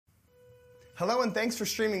Hello and thanks for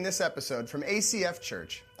streaming this episode from ACF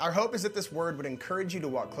Church. Our hope is that this word would encourage you to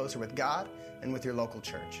walk closer with God and with your local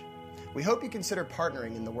church. We hope you consider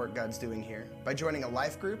partnering in the work God's doing here by joining a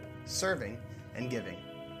life group, serving, and giving.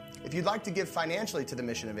 If you'd like to give financially to the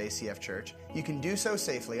mission of ACF Church, you can do so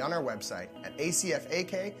safely on our website at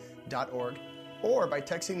acfak.org or by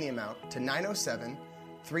texting the amount to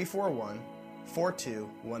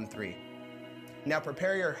 907-341-4213. Now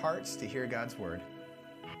prepare your hearts to hear God's word.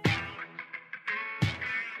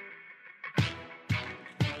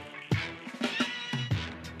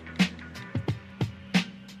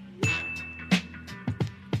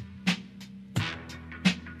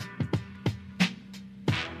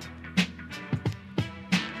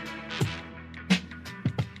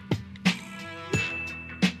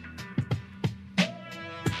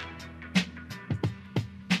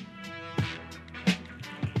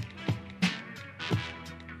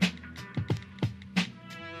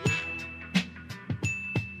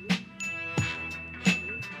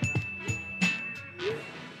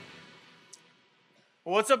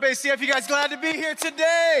 What's up, ACF? You guys glad to be here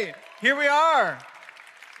today? Here we are,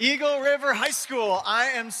 Eagle River High School. I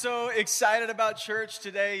am so excited about church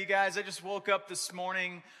today, you guys. I just woke up this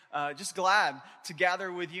morning just glad to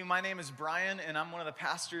gather with you. My name is Brian, and I'm one of the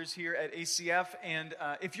pastors here at ACF. And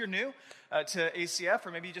if you're new to ACF,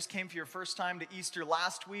 or maybe you just came for your first time to Easter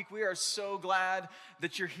last week, we are so glad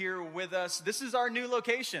that you're here with us. This is our new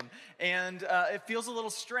location, and it feels a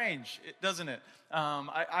little strange, doesn't it?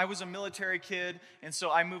 I was a military kid, and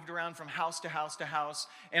so I moved around from house to house to house,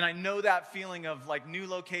 and I know that feeling of like new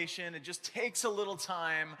location. It just takes a little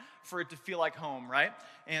time for it to feel like home, right?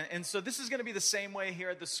 And so this is going to be the same way here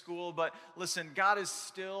at the school, but listen, God is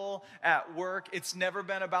still at work. It's never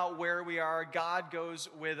been about where we are. God goes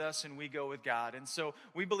with us, and we go with God. And so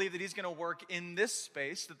we believe that He's going to work in this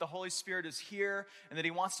space, that the Holy Spirit is here, and that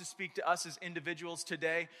He wants to speak to us as individuals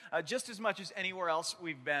today, just as much as anywhere else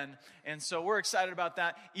we've been. And so we're excited about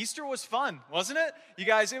that. Easter was fun, wasn't it? You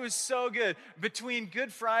guys, it was so good. Between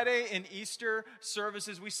Good Friday and Easter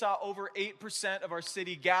services, we saw over 8% of our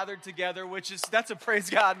city gathered together, that's a praise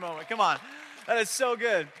God moment. Come on. That is so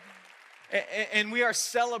good. And we are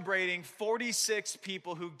celebrating 46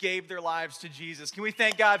 people who gave their lives to Jesus. Can we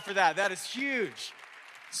thank God for that? That is huge.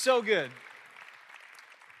 So good.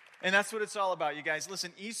 And that's what it's all about, you guys.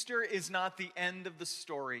 Listen, Easter is not the end of the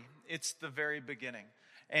story. It's the very beginning.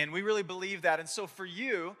 And we really believe that. And so for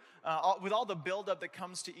you, with all the buildup that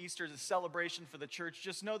comes to Easter as a celebration for the church,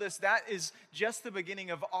 just know this, that is just the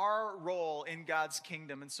beginning of our role in God's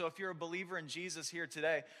kingdom. And so if you're a believer in Jesus here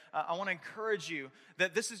today, I want to encourage you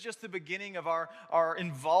that this is just the beginning of our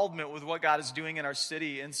involvement with what God is doing in our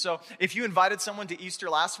city. And so if you invited someone to Easter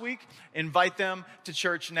last week, invite them to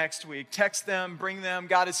church next week. Text them, bring them.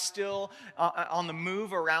 God is still on the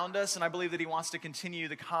move around us, and I believe that He wants to continue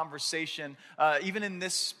the conversation, even in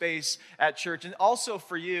this space at church. And also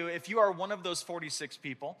for you, if you are one of those 46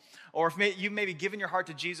 people, or if you've maybe given your heart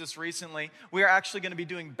to Jesus recently, we are actually going to be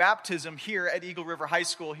doing baptism here at Eagle River High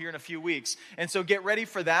School here in a few weeks. And so get ready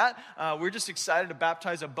for that. We're just excited to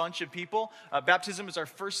baptize a bunch of people. Baptism is our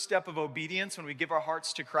first step of obedience when we give our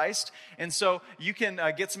hearts to Christ. And so you can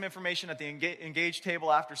get some information at the Engage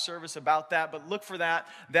table after service about that, but look for that.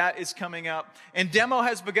 That is coming up. And demo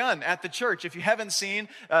has begun at the church. If you haven't seen,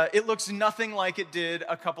 it looks nothing like it did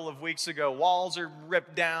a couple of weeks ago. Walls are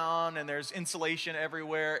ripped down, and there's insulation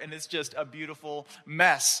everywhere, and it's just a beautiful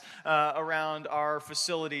mess around our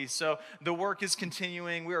facility. So the work is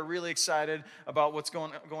continuing. We are really excited about what's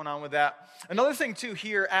going on with that. Another thing, too,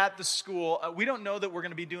 here at the school, we don't know that we're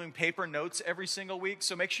going to be doing paper notes every single week,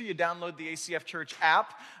 so make sure you download the ACF Church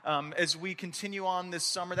app as we continue on this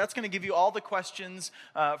summer. That's going to give you all the questions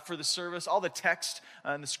for the service, all the text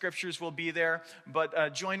and the scriptures will be there,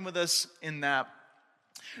 but join with us in that.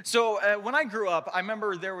 So when I grew up, I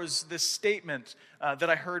remember there was this statement that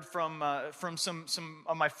I heard from some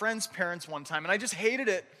of my friends' parents one time, and I just hated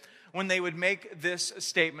it when they would make this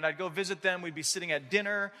statement. I'd go visit them, we'd be sitting at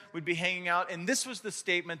dinner, we'd be hanging out, and this was the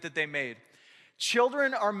statement that they made.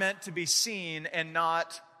 Children are meant to be seen and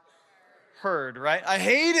not heard, right? I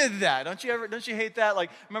hated that. Don't you hate that?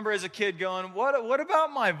 Like, I remember as a kid going, what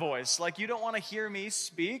about my voice? Like, you don't want to hear me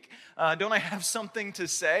speak? Don't I have something to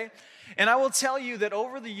say? And I will tell you that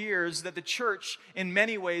over the years that the church in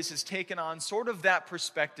many ways has taken on sort of that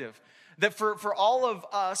perspective. That for all of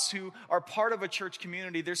us who are part of a church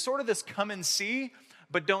community, there's sort of this come and see,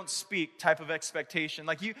 but don't speak type of expectation.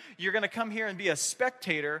 Like you're going to come here and be a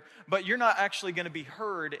spectator, but you're not actually going to be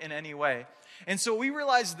heard in any way. And so we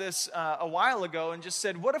realized this a while ago and just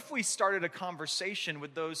said, what if we started a conversation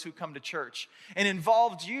with those who come to church and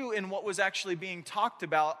involved you in what was actually being talked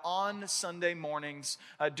about on Sunday mornings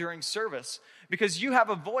during service? Because you have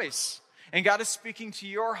a voice. And God is speaking to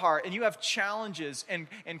your heart, and you have challenges and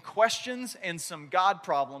questions and some God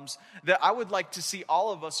problems that I would like to see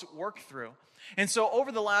all of us work through. And so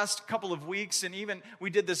over the last couple of weeks, and even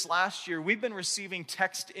we did this last year, we've been receiving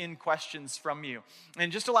text-in questions from you.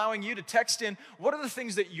 And just allowing you to text in, what are the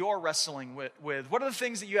things that you're wrestling with? What are the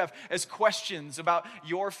things that you have as questions about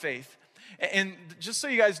your faith? And just so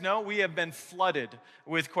you guys know, we have been flooded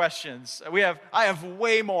with questions. I have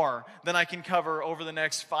way more than I can cover over the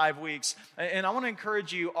next 5 weeks. And I want to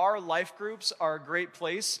encourage you, our life groups are a great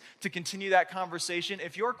place to continue that conversation.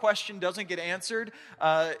 If your question doesn't get answered,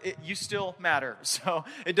 you still matter. So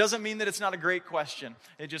it doesn't mean that it's not a great question.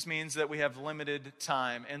 It just means that we have limited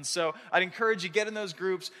time. And so I'd encourage you, get in those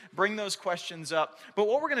groups, bring those questions up. But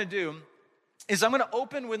what we're going to do is I'm going to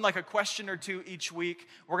open with like a question or two each week.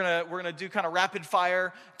 We're going to do kind of rapid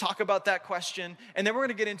fire, talk about that question, and then we're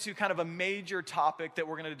going to get into kind of a major topic that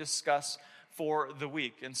we're going to discuss for the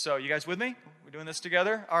week. And so, you guys with me? We're doing this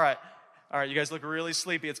together? All right, you guys look really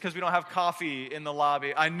sleepy. It's because we don't have coffee in the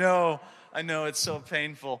lobby. I know, it's so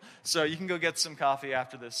painful. So you can go get some coffee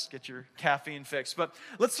after this, get your caffeine fix. But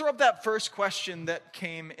let's throw up that first question that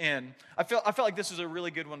came in. I felt like this was a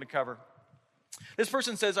really good one to cover. This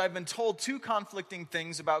person says, I've been told two conflicting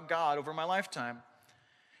things about God over my lifetime.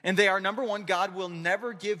 And they are, number one, God will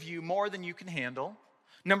never give you more than you can handle.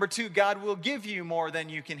 Number two, God will give you more than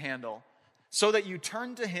you can handle, so that you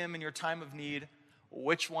turn to Him in your time of need.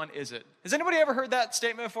 Which one is it? Has anybody ever heard that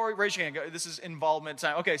statement before? Raise your hand. This is involvement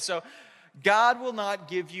time. Okay, so God will not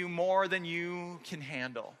give you more than you can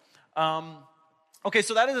handle. Okay,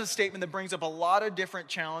 so that is a statement that brings up a lot of different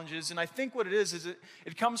challenges, and I think what it is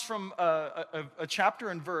it comes from a chapter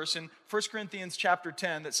and verse in 1 Corinthians chapter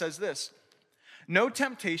 10 that says this: no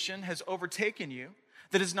temptation has overtaken you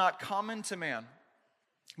that is not common to man.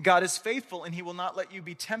 God is faithful, and He will not let you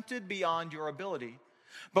be tempted beyond your ability.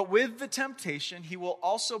 But with the temptation, He will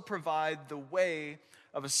also provide the way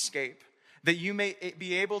of escape, that you may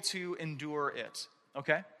be able to endure it.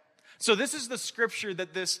 Okay? So this is the scripture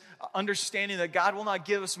that this understanding that God will not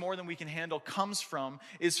give us more than we can handle comes from,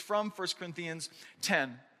 is from 1 Corinthians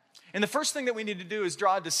 10. And the first thing that we need to do is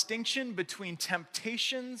draw a distinction between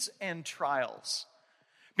temptations and trials.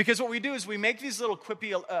 Because what we do is we make these little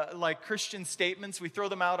quippy like Christian statements, we throw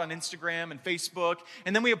them out on Instagram and Facebook,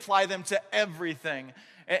 and then we apply them to everything.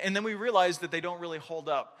 And then we realize that they don't really hold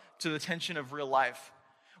up to the tension of real life.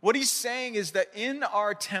 What he's saying is that in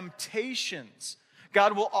our temptations,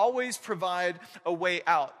 God will always provide a way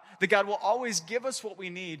out. That God will always give us what we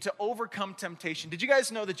need to overcome temptation. Did you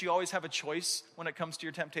guys know that you always have a choice when it comes to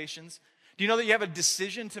your temptations? Do you know that you have a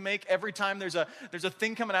decision to make every time there's a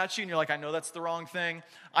thing coming at you and you're like, I know that's the wrong thing.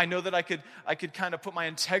 I know that I could kind of put my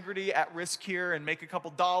integrity at risk here and make a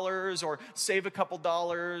couple dollars or save a couple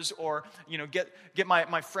dollars or, get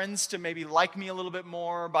my friends to maybe like me a little bit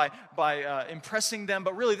more by impressing them.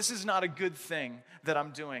 But really, this is not a good thing that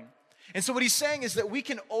I'm doing. And so what he's saying is that we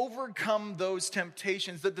can overcome those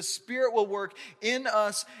temptations, that the Spirit will work in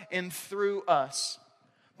us and through us.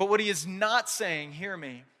 But what he is not saying, hear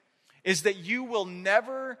me, is that you will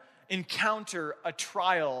never encounter a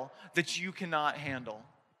trial that you cannot handle.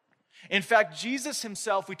 In fact, Jesus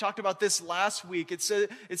himself, we talked about this last week, it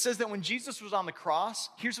says that when Jesus was on the cross,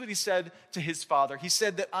 here's what he said to his Father. He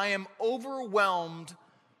said that I am overwhelmed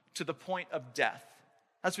to the point of death.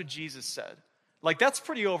 That's what Jesus said. Like, that's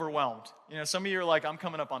pretty overwhelmed. Some of you are like, I'm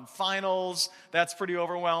coming up on finals. That's pretty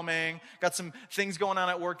overwhelming. Got some things going on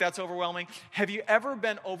at work. That's overwhelming. Have you ever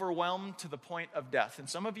been overwhelmed to the point of death? And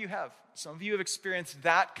some of you have. Some of you have experienced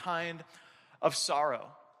that kind of sorrow.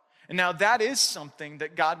 And now that is something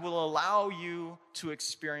that God will allow you to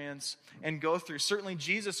experience and go through. Certainly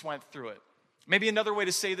Jesus went through it. Maybe another way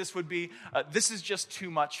to say this would be, this is just too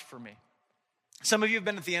much for me. Some of you have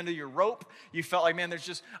been at the end of your rope. You felt like, man,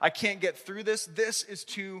 I can't get through this. This is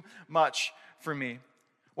too much for me.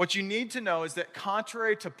 What you need to know is that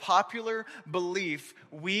contrary to popular belief,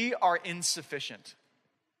 we are insufficient.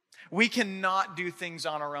 We cannot do things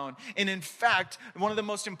on our own. And in fact, one of the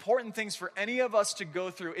most important things for any of us to go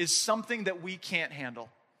through is something that we can't handle.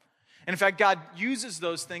 And in fact, God uses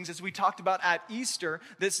those things, as we talked about at Easter,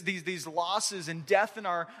 these losses and death in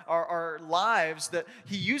our lives, that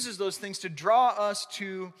he uses those things to draw us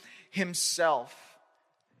to himself.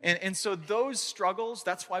 And so those struggles,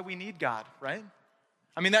 that's why we need God, right?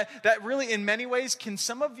 I mean, that really, in many ways, can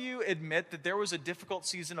some of you admit that there was a difficult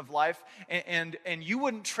season of life and you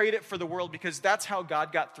wouldn't trade it for the world because that's how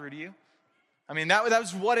God got through to you? I mean, that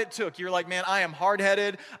was what it took. You're like, man, I am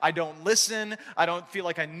hard-headed. I don't listen. I don't feel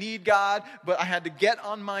like I need God. But I had to get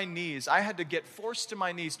on my knees. I had to get forced to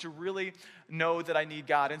my knees to really know that I need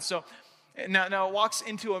God. And so now it walks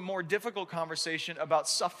into a more difficult conversation about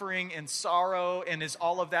suffering and sorrow. And is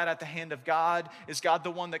all of that at the hand of God? Is God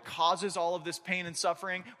the one that causes all of this pain and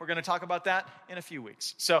suffering? We're going to talk about that in a few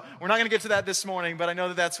weeks. So we're not going to get to that this morning, but I know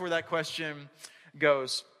that that's where that question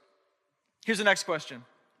goes. Here's the next question.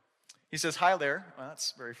 He says, hi there. Well,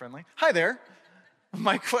 that's very friendly. Hi there.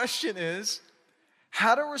 My question is,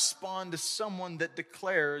 how to respond to someone that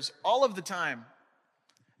declares all of the time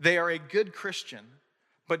they are a good Christian,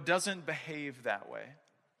 but doesn't behave that way?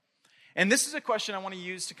 And this is a question I want to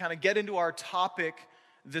use to kind of get into our topic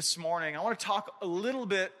this morning. I want to talk a little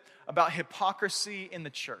bit about hypocrisy in the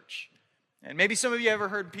church. And maybe some of you ever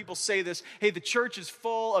heard people say this, hey, the church is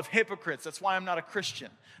full of hypocrites. That's why I'm not a Christian.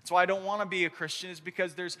 That's why I don't want to be a Christian, is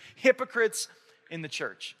because there's hypocrites in the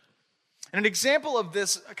church. And an example of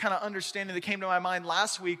this kind of understanding that came to my mind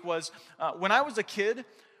last week was when I was a kid,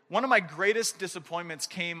 one of my greatest disappointments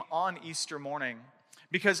came on Easter morning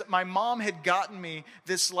because my mom had gotten me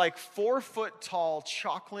this like 4-foot-tall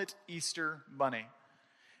chocolate Easter bunny.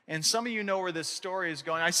 And some of you know where this story is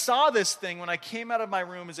going. I saw this thing when I came out of my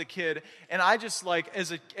room as a kid, and I just like,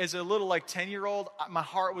 as a little like 10-year-old, my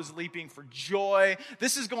heart was leaping for joy.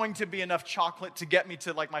 This is going to be enough chocolate to get me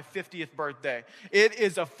to like my 50th birthday. It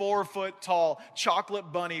is a 4-foot-tall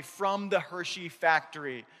chocolate bunny from the Hershey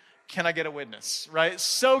factory. Can I get a witness, right?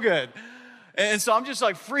 So good. And so I'm just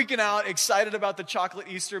like freaking out, excited about the chocolate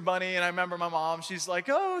Easter bunny. And I remember my mom, she's like,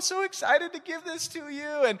 oh, so excited to give this to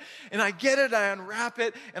you. And I get it, I unwrap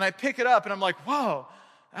it, and I pick it up. And I'm like, whoa,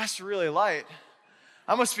 that's really light.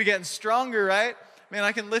 I must be getting stronger, right? Man,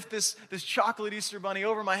 I can lift this chocolate Easter bunny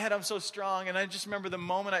over my head. I'm so strong. And I just remember the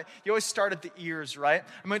moment, you always start at the ears, right?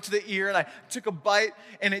 I went to the ear and I took a bite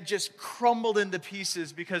and it just crumbled into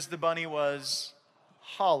pieces because the bunny was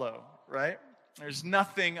hollow, right? There's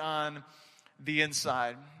nothing on the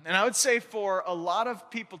inside. And I would say for a lot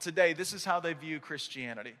of people today, this is how they view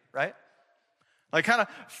Christianity, right? Like kind of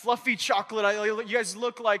fluffy chocolate. You guys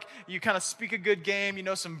look like you kind of speak a good game, you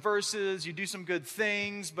know some verses, you do some good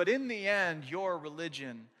things, but in the end, your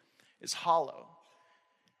religion is hollow.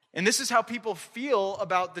 And this is how people feel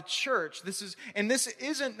about the church. This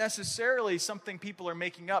isn't necessarily something people are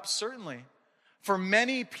making up, certainly. For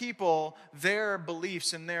many people, their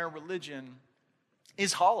beliefs and their religion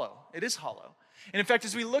is hollow. It is hollow. And in fact,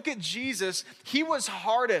 as we look at Jesus, he was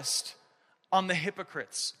hardest on the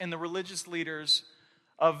hypocrites and the religious leaders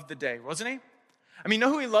of the day, wasn't he? I mean, you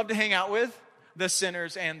know who he loved to hang out with? The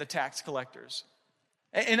sinners and the tax collectors.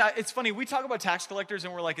 And it's funny, we talk about tax collectors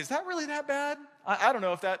and we're like, is that really that bad? I don't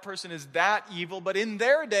know if that person is that evil, but in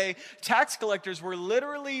their day, tax collectors were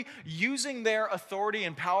literally using their authority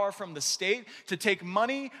and power from the state to take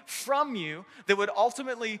money from you that would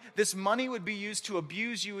ultimately, this money would be used to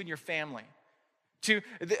abuse you and your family.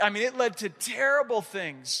 It led to terrible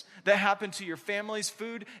things that happened to your family's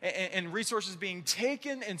food and resources being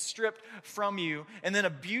taken and stripped from you, and then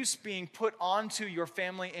abuse being put onto your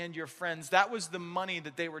family and your friends. That was the money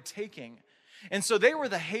that they were taking. And so they were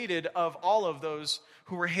the hated of all of those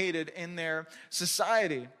who were hated in their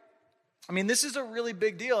society. I mean, this is a really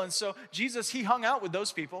big deal. And so Jesus, he hung out with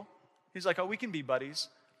those people. He's like, oh, we can be buddies.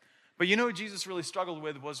 But you know who Jesus really struggled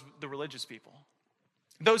with was the religious people.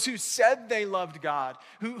 Those who said they loved God,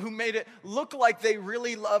 who made it look like they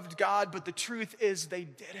really loved God, but the truth is they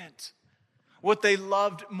didn't. What they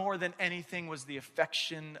loved more than anything was the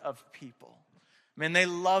affection of people. Man, they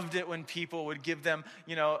loved it when people would give them,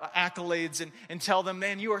 accolades and tell them,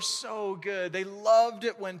 man, you are so good. They loved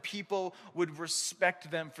it when people would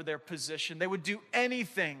respect them for their position. They would do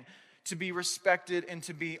anything to be respected and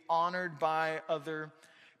to be honored by other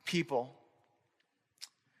people.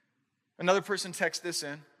 Another person texts this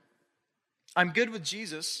in. I'm good with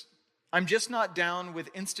Jesus. I'm just not down with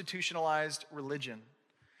institutionalized religion.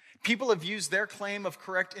 People have used their claim of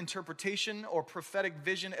correct interpretation or prophetic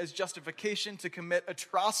vision as justification to commit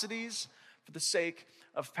atrocities for the sake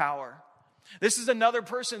of power. This is another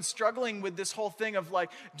person struggling with this whole thing of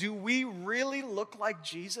like, do we really look like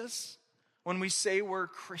Jesus when we say we're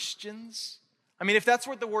Christians? I mean, if that's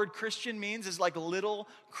what the word Christian means, is like little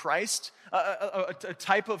Christ, a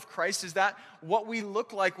type of Christ, is that what we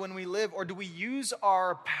look like when we live? Or do we use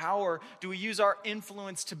our power, do we use our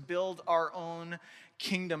influence to build our own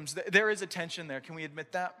kingdoms? There is a tension there. Can we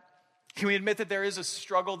admit that? Can we admit that there is a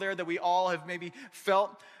struggle there that we all have maybe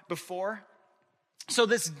felt before? So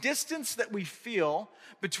this distance that we feel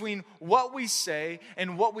between what we say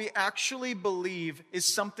and what we actually believe is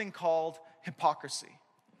something called hypocrisy.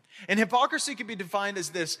 And hypocrisy can be defined as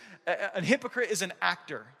this: a hypocrite is an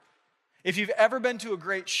actor. If you've ever been to a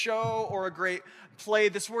great show or a great play,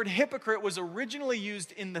 this word hypocrite was originally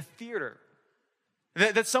used in the theater.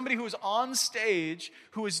 That somebody who was on stage,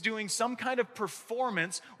 who was doing some kind of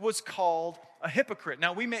performance, was called a hypocrite.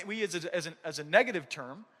 Now, we use it as a negative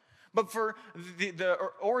term, but for the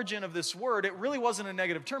origin of this word, it really wasn't a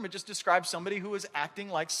negative term. It just describes somebody who was acting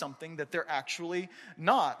like something that they're actually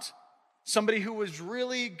not. Somebody who was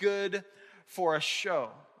really good for a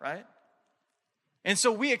show, right? And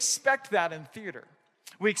so we expect that in theater.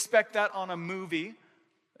 We expect that on a movie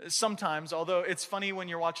sometimes, although it's funny when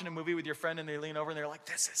you're watching a movie with your friend and they lean over and they're like,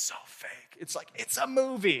 this is so fake. It's like, it's a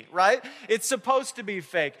movie, right? It's supposed to be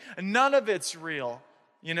fake. None of it's real,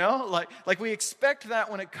 you know? Like we expect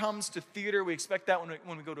that when it comes to theater. We expect that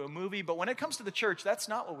when we go to a movie. But when it comes to the church, that's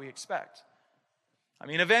not what we expect. I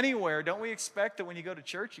mean, if anywhere, don't we expect that when you go to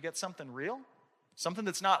church, you get something real? Something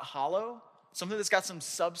that's not hollow? Something that's got some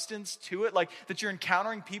substance to it? Like that you're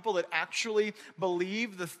encountering people that actually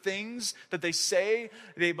believe the things that they say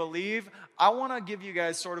they believe? I want to give you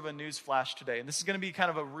guys sort of a news flash today. And this is going to be kind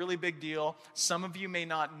of a really big deal. Some of you may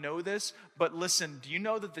not know this, but listen, do you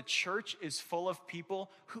know that the church is full of people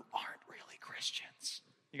who aren't really Christians?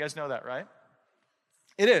 You guys know that, right?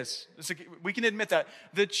 It is. We can admit that.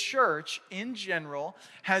 The church, in general,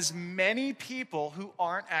 has many people who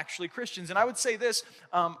aren't actually Christians. And I would say this,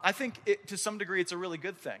 I think to some degree it's a really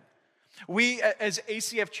good thing. We, as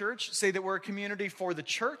ACF Church, say that we're a community for the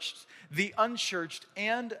churched, the unchurched,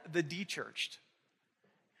 and the de-churched.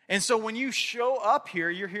 And so when you show up here,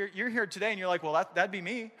 you're here today, and you're like, well, that'd be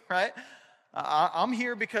me, right? I'm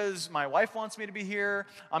here because my wife wants me to be here.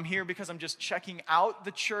 I'm here because I'm just checking out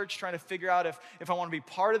the church, trying to figure out if I want to be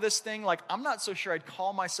part of this thing. Like, I'm not so sure I'd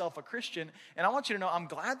call myself a Christian. And I want you to know I'm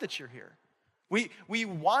glad that you're here. We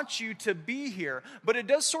want you to be here. But it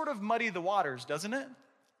does sort of muddy the waters, doesn't it?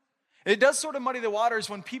 It does sort of muddy the waters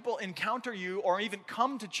when people encounter you or even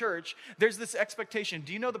come to church. There's this expectation.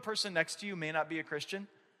 Do you know the person next to you may not be a Christian?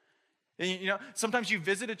 You know, sometimes you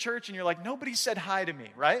visit a church and you're like, nobody said hi to me,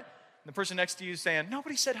 right? The person next to you is saying,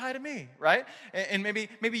 nobody said hi to me, right? And maybe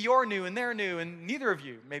you're new and they're new and neither of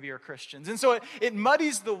you maybe are Christians. And so it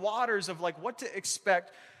muddies the waters of like what to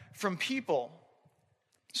expect from people.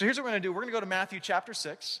 So here's what we're going to do. We're going to go to Matthew chapter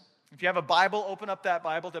 6. If you have a Bible, open up that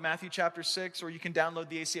Bible to Matthew chapter 6, or you can download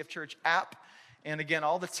the ACF Church app. And again,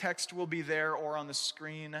 all the text will be there or on the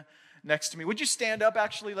screen next to me. Would you stand up,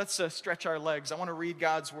 actually? Let's stretch our legs. I want to read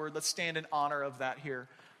God's word. Let's stand in honor of that here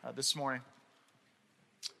this morning.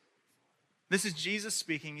 This is Jesus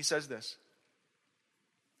speaking. He says this: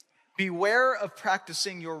 beware of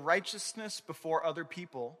practicing your righteousness before other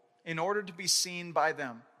people in order to be seen by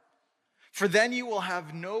them. For then you will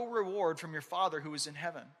have no reward from your Father who is in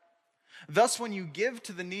heaven. Thus, when you give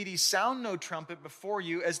to the needy, sound no trumpet before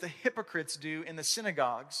you, as the hypocrites do in the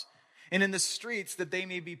synagogues and in the streets, that they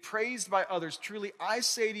may be praised by others. Truly, I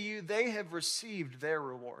say to you, they have received their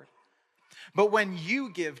reward. But when you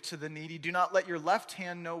give to the needy, do not let your left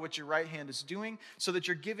hand know what your right hand is doing, so that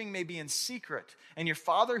your giving may be in secret, and your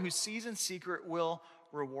Father who sees in secret will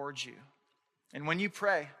reward you. And when you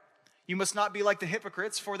pray, you must not be like the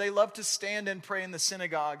hypocrites, for they love to stand and pray in the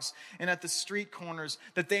synagogues and at the street corners,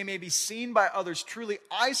 that they may be seen by others. Truly,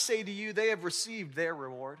 I say to you, they have received their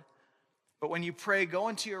reward. But when you pray, go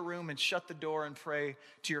into your room and shut the door and pray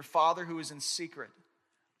to your Father who is in secret.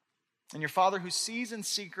 And your Father who sees in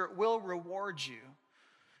secret will reward you.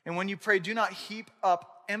 And when you pray, do not heap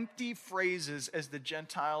up empty phrases as the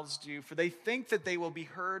Gentiles do, for they think that they will be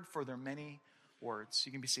heard for their many words.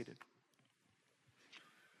 You can be seated.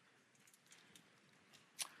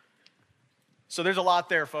 So there's a lot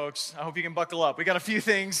there, folks. I hope you can buckle up. We got a few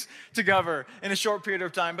things to cover in a short period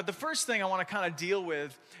of time. But the first thing I want to kind of deal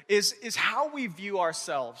with is how we view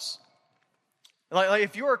ourselves. Like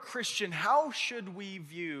if you're a Christian, how should we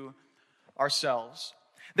view ourselves?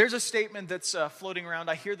 There's a statement that's floating around.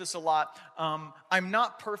 I hear this a lot. I'm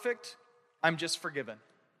not perfect. I'm just forgiven.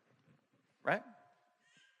 Right?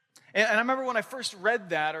 And I remember when I first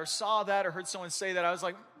read that or saw that or heard someone say that, I was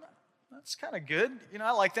like, that's kind of good. You know,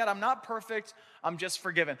 I like that. I'm not perfect. I'm just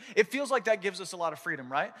forgiven. It feels like that gives us a lot of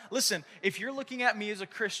freedom, right? Listen, if you're looking at me as a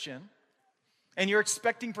Christian and you're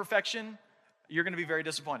expecting perfection, you're going to be very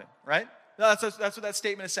disappointed, right? That's what that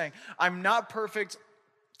statement is saying. I'm not perfect.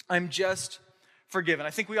 I'm just forgiven.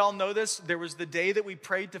 I think we all know this. There was the day that we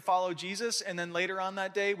prayed to follow Jesus, and then later on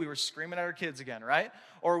that day, we were screaming at our kids again, right?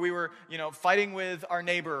 Or we were, fighting with our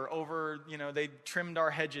neighbor over, they trimmed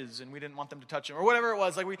our hedges and we didn't want them to touch them, or whatever it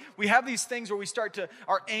was. Like we have these things where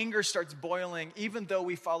our anger starts boiling, even though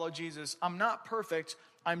we follow Jesus. I'm not perfect,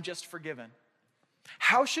 I'm just forgiven.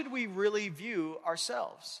 How should we really view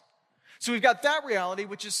ourselves? So we've got that reality,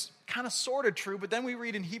 which is kind of sort of true, but then we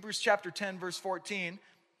read in Hebrews chapter 10, verse 14,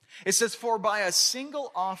 it says, "For by a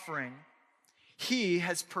single offering, he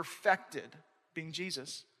has perfected," being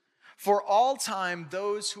Jesus, "for all time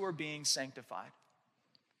those who are being sanctified."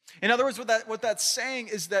 In other words, what that's saying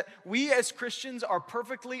is that we as Christians are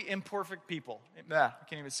perfectly imperfect people. I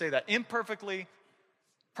can't even say that.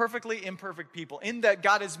 Perfectly imperfect people, in that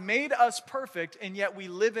God has made us perfect, and yet we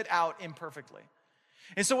live it out imperfectly.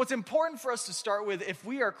 And so what's important for us to start with, if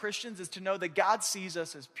we are Christians, is to know that God sees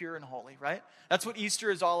us as pure and holy, right? That's what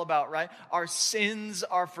Easter is all about, right? Our sins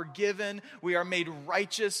are forgiven. We are made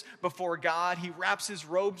righteous before God. He wraps his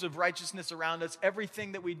robes of righteousness around us.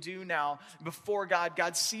 Everything that we do now before God,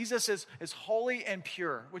 God sees us as holy and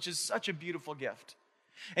pure, which is such a beautiful gift.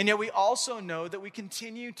 And yet we also know that we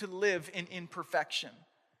continue to live in imperfection.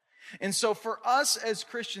 And so for us as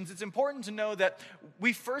Christians, it's important to know that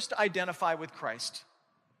we first identify with Christ.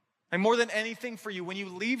 And more than anything for you, when you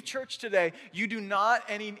leave church today, you do not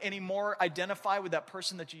anymore identify with that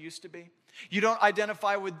person that you used to be. You don't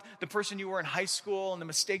identify with the person you were in high school and the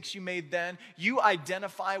mistakes you made then. You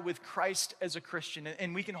identify with Christ as a Christian,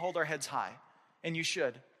 and we can hold our heads high, and you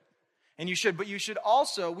should. And you should, but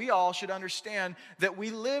we all should understand that we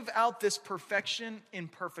live out this perfection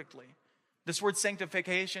imperfectly. This word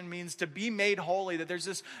sanctification means to be made holy, that there's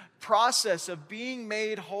this process of being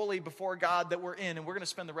made holy before God that we're in, and we're going to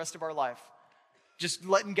spend the rest of our life just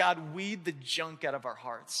letting God weed the junk out of our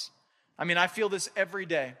hearts. I mean, I feel this every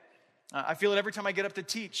day. I feel it every time I get up to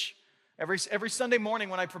teach. Every Sunday morning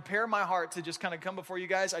when I prepare my heart to just kind of come before you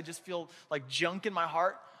guys, I just feel like junk in my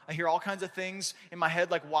heart. I hear all kinds of things in my head,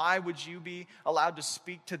 like, why would you be allowed to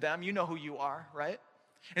speak to them? You know who you are, right?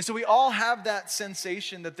 And so we all have that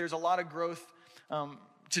sensation that there's a lot of growth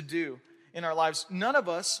to do in our lives. None of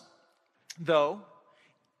us, though,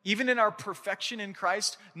 even in our perfection in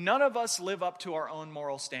Christ, none of us live up to our own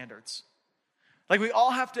moral standards. Like, we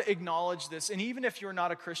all have to acknowledge this. And even if you're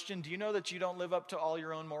not a Christian, do you know that you don't live up to all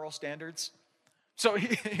your own moral standards? So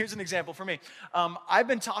here's an example for me. I've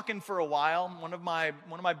been talking for a while. One of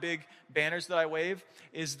my big banners that I wave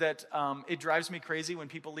is that it drives me crazy when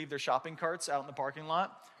people leave their shopping carts out in the parking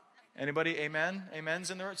lot. Anybody? Amen?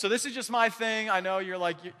 Amen's in the room. So this is just my thing. I know you're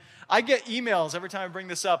like, I get emails every time I bring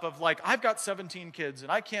this up of like, I've got 17 kids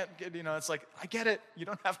and I can't get, it's like, I get it. You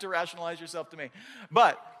don't have to rationalize yourself to me.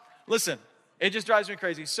 But listen, it just drives me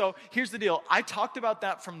crazy. So here's the deal. I talked about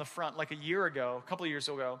that from the front like a couple of years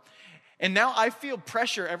ago. And now I feel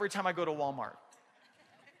pressure every time I go to Walmart.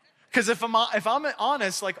 Because if I'm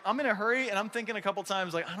honest, like, I'm in a hurry and I'm thinking a couple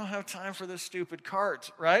times, like, I don't have time for this stupid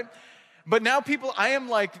cart, right? But now I am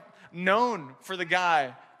like known for the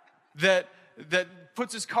guy that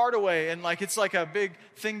puts his cart away, and like it's like a big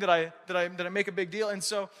thing that I make a big deal. And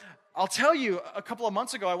so I'll tell you, a couple of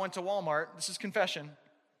months ago I went to Walmart. This is confession.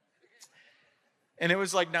 And it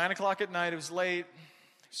was like 9 o'clock at night. It was late.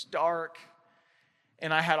 It was dark.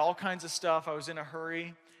 And I had all kinds of stuff. I was in a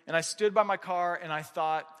hurry. And I stood by my car and I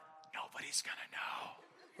thought, nobody's going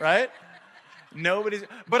to know, right?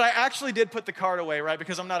 But I actually did put the cart away, right?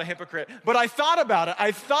 Because I'm not a hypocrite. But I thought about it.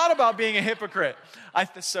 I thought about being a hypocrite.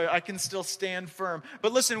 So I can still stand firm.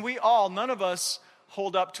 But listen, none of us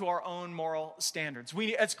hold up to our own moral standards.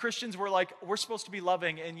 We, as Christians, we're supposed to be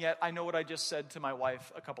loving. And yet I know what I just said to my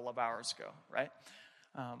wife a couple of hours ago, right?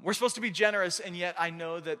 We're supposed to be generous, and yet I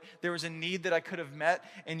know that there was a need that I could have met,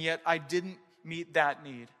 and yet I didn't meet that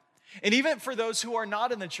need. And even for those who are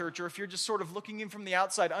not in the church, or if you're just sort of looking in from the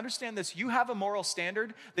outside, understand this. You have a moral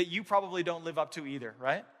standard that you probably don't live up to either,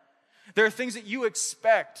 right? There are things that you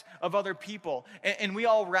expect of other people, and we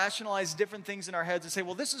all rationalize different things in our heads and say,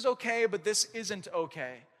 well, this is okay, but this isn't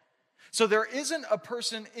okay. So there isn't a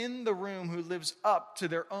person in the room who lives up to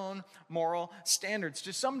their own moral standards.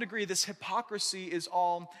 To some degree, this hypocrisy is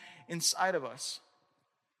all inside of us.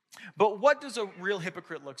 But what does a real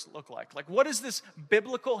hypocrite look like? Like, what is this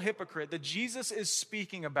biblical hypocrite that Jesus is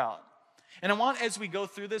speaking about? And I want, as we go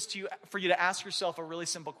through this, for you to ask yourself a really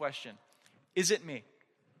simple question. Is it me?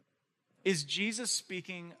 Is Jesus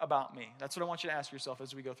speaking about me? That's what I want you to ask yourself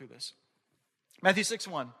as we go through this. Matthew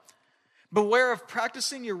 6:1. Beware of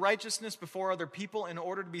practicing your righteousness before other people in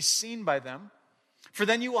order to be seen by them, for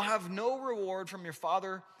then you will have no reward from your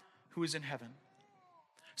Father who is in heaven.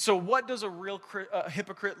 So what does a real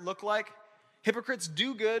hypocrite look like? hypocrites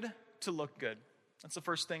do good to look good. That's the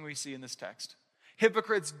first thing we see in this text.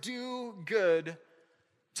 Hypocrites do good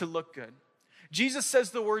to look good. Jesus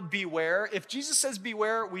says the word beware. If Jesus says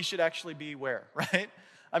beware, we should actually beware, right?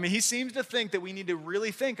 I mean, he seems to think that we need to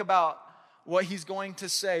really think about what he's going to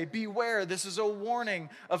say. Beware, this is a warning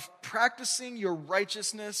of practicing your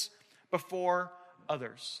righteousness before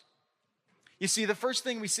others. You see, the first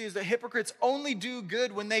thing we see is that hypocrites only do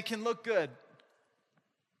good when they can look good.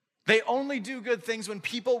 They only do good things when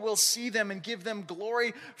people will see them and give them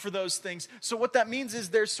glory for those things. So what that means is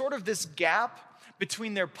there's sort of this gap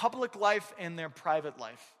between their public life and their private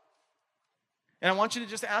life. And I want you to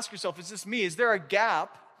just ask yourself, is this me? Is there a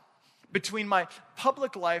gap between my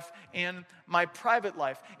public life and my private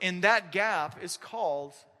life? And that gap is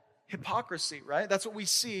called hypocrisy, right? That's what we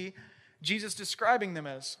see Jesus describing them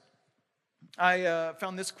as. I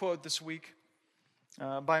found this quote this week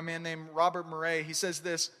by a man named Robert Murray. He says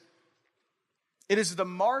this: "It is the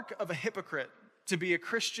mark of a hypocrite to be a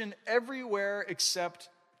Christian everywhere except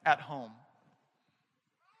at home."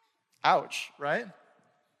 Ouch, right?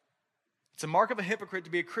 It's a mark of a hypocrite to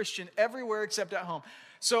be a Christian everywhere except at home.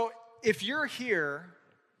 So if you're here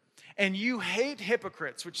and you hate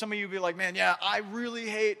hypocrites, which some of you will be like, man, yeah, I really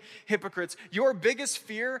hate hypocrites. Your biggest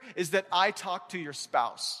fear is that I talk to your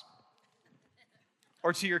spouse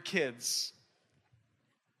or to your kids,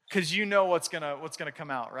 because you know what's gonna come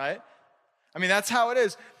out, right? I mean, that's how it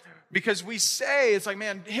is. Because we say, it's like,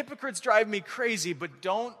 man, hypocrites drive me crazy, but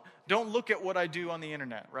don't look at what I do on the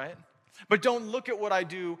internet, right? But don't look at what I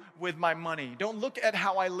do with my money. Don't look at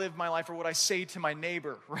how I live my life or what I say to my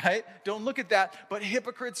neighbor, right? Don't look at that. But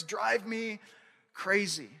hypocrites drive me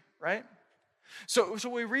crazy, right? So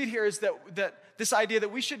what we read here is that this idea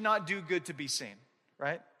that we should not do good to be seen,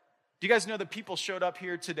 right? Do you guys know that people showed up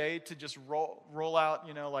here today to just roll out,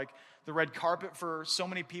 like the red carpet for so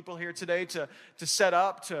many people here today to set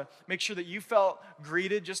up, to make sure that you felt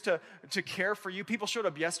greeted, just to care for you. People showed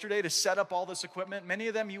up yesterday to set up all this equipment. Many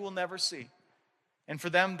of them you will never see. And for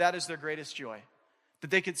them, that is their greatest joy, that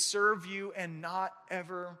they could serve you and not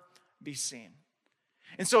ever be seen.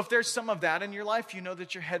 And so if there's some of that in your life, you know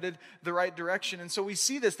that you're headed the right direction. And so we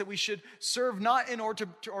see this, that we should serve not in order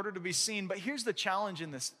to be seen. But here's the challenge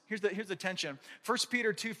in this. Here's the tension. 1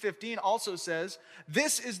 Peter 2:15 also says,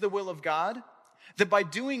 "This is the will of God, that by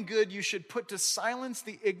doing good you should put to silence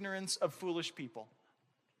the ignorance of foolish people."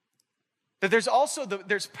 That there's also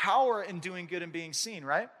there's power in doing good and being seen,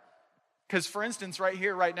 right? Because for instance, right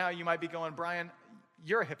here, right now, you might be going, Brian,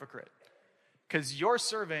 you're a hypocrite. Because you're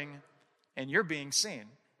serving and you're being seen,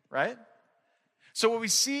 right? So what we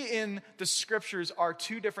see in the scriptures are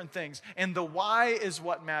two different things. And the why is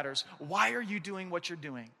what matters. Why are you doing what you're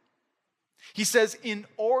doing? He says, in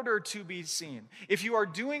order to be seen. If you are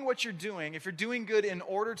doing what you're doing, if you're doing good in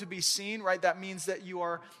order to be seen, right, that means that you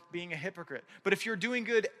are being a hypocrite. But if you're doing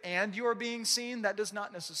good and you're being seen, that does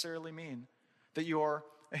not necessarily mean that you're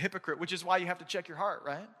a hypocrite, which is why you have to check your heart,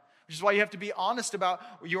 right? Which is why you have to be honest about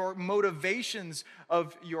your motivations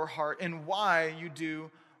of your heart and why you do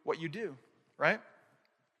what you do, right?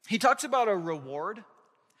 He talks about a reward,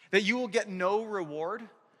 that you will get no reward.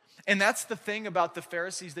 And that's the thing about the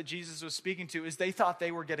Pharisees that Jesus was speaking to, is they thought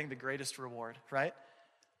they were getting the greatest reward, right?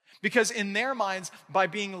 Because in their minds, by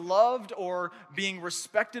being loved or being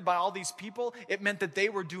respected by all these people, it meant that they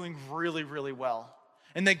were doing really, really well.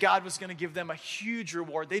 And that God was going to give them a huge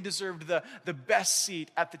reward. They deserved the best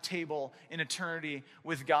seat at the table in eternity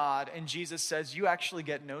with God. And Jesus says, you actually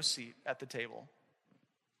get no seat at the table.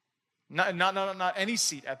 Not any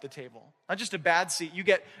seat at the table. Not just a bad seat. You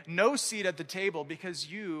get no seat at the table because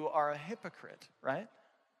you are a hypocrite, right?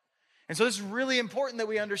 And so this is really important that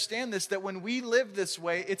we understand this, that when we live this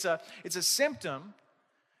way, it's a symptom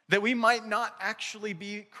that we might not actually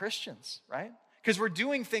be Christians, right? Because we're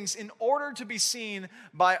doing things in order to be seen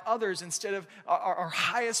by others instead of our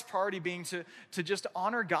highest priority being to just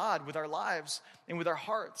honor God with our lives and with our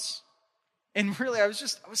hearts. And really, I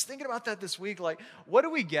was thinking about that this week. Like, what do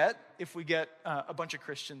we get if we get a bunch of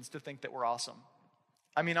Christians to think that we're awesome?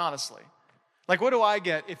 I mean, honestly. Like, what do I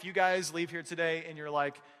get if you guys leave here today and you're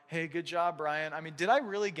like, hey, good job, Brian. I mean, did I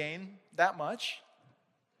really gain that much?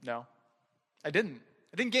 No, I didn't.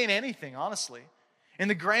 I didn't gain anything, honestly. In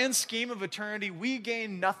the grand scheme of eternity, we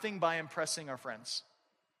gain nothing by impressing our friends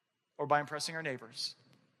or by impressing our neighbors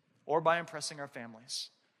or by impressing our families.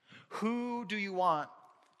 Who do you want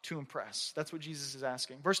to impress? That's what Jesus is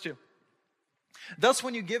asking. Verse 2. Thus,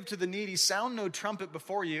 when you give to the needy, sound no trumpet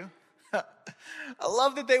before you. I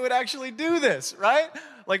love that they would actually do this, right?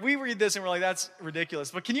 Like, we read this and we're like, that's ridiculous.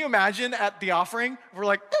 But can you imagine at the offering, we're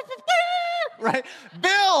like, right?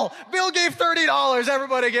 Bill gave $30.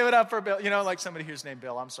 Everybody give it up for Bill. You know, like somebody here's named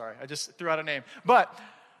Bill. I'm sorry. I just threw out a name. But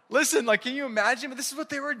listen, like, can you imagine? But this is what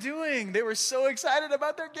they were doing. They were so excited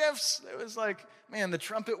about their gifts. It was like, man, the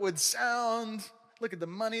trumpet would sound. Look at the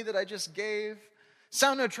money that I just gave.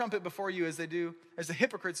 Sound no trumpet before you as the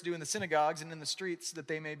hypocrites do in the synagogues and in the streets, that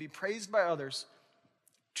they may be praised by others.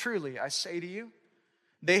 Truly, I say to you,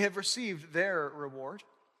 they have received their reward.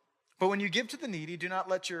 But when you give to the needy, do not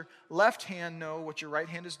let your left hand know what your right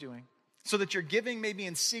hand is doing, so that your giving may be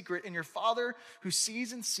in secret, and your Father who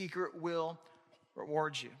sees in secret will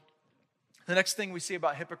reward you. The next thing we see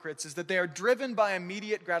about hypocrites is that they are driven by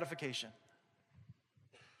immediate gratification.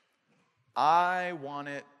 I want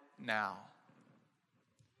it now.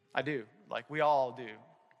 I do. Like, we all do.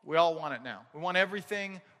 We all want it now. We want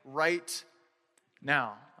everything right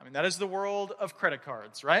now. I mean, that is the world of credit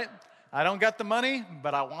cards, right? I don't got the money,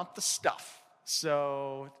 but I want the stuff.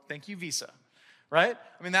 So thank you, Visa, right?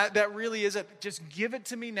 I mean, that really is it. Just give it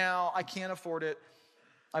to me now. I can't afford it.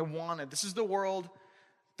 I want it. This is the world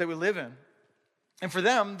that we live in. And for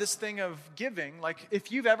them, this thing of giving, like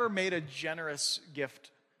if you've ever made a generous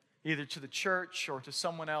gift, either to the church or to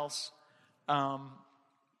someone else,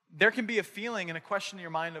 there can be a feeling and a question in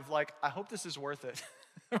your mind of like, I hope this is worth it.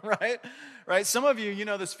 Right? Some of you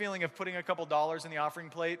know this feeling of putting a couple dollars in the offering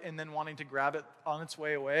plate and then wanting to grab it on its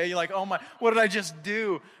way away. You're like, oh my, what did I just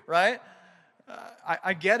do? Right?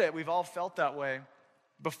 I get it. We've all felt that way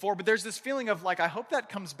before. But there's this feeling of like, I hope that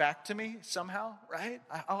comes back to me somehow, right?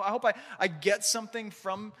 I hope I get something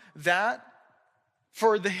from that.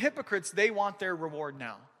 For the hypocrites, they want their reward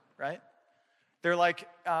now, right? They're like,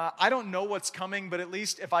 I don't know what's coming, but at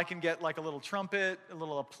least if I can get like a little trumpet, a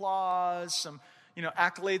little applause, some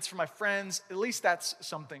accolades from my friends, at least that's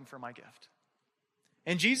something for my gift.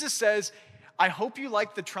 And Jesus says, I hope you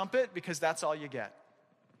like the trumpet because that's all you get.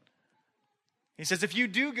 He says, if you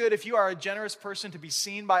do good, if you are a generous person to be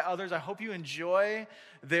seen by others, I hope you enjoy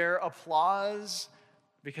their applause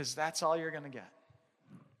because that's all you're going to get.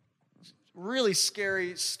 Really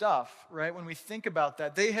scary stuff, right? When we think about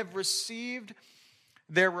that, they have received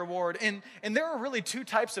their reward. And there are really two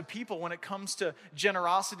types of people when it comes to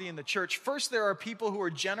generosity in the church. First, there are people who are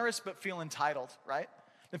generous but feel entitled, right?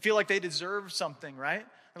 They feel like they deserve something, right?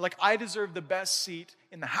 They're like, I deserve the best seat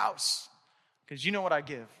in the house because you know what I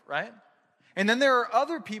give, right? And then there are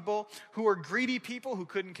other people who are greedy people who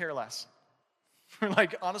couldn't care less. We're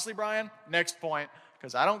like, honestly, Brian, next point,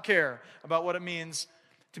 because I don't care about what it means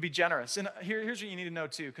to be generous. And here's what you need to know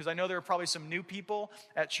too, because I know there are probably some new people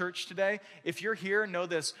at church today. If you're here, know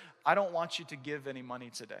this. I don't want you to give any money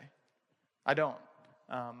today. I don't.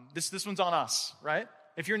 This one's on us, right?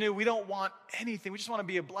 If you're new, we don't want anything. We just want to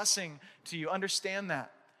be a blessing to you. Understand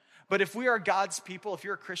that. But if we are God's people, if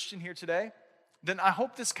you're a Christian here today, then I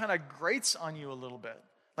hope this kind of grates on you a little bit.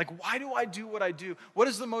 Like, why do I do what I do? What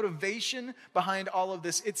is the motivation behind all of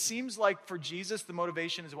this? It seems like for Jesus, the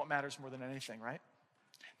motivation is what matters more than anything, right?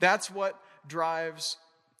 That's what drives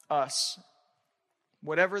us.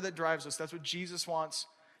 Whatever that drives us, that's what Jesus wants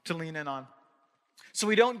to lean in on. So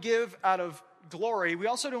we don't give out of glory. We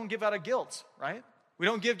also don't give out of guilt, right? We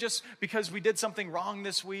don't give just because we did something wrong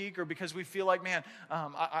this week or because we feel like, man,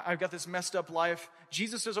 I've got this messed up life.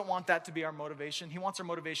 Jesus doesn't want that to be our motivation. He wants our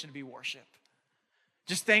motivation to be worship.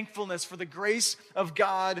 Just thankfulness for the grace of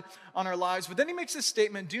God on our lives. But then he makes this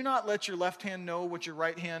statement, do not let your left hand know what your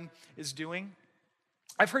right hand is doing.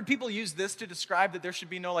 I've heard people use this to describe that there should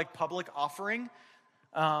be no like public offering.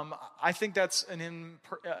 I think that's an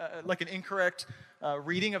incorrect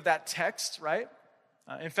reading of that text, right?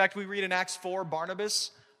 In fact, we read in Acts 4,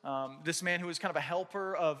 Barnabas, this man who was kind of a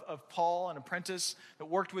helper of Paul, an apprentice that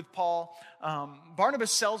worked with Paul.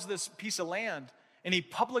 Barnabas sells this piece of land, and he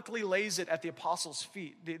publicly lays it at the apostles'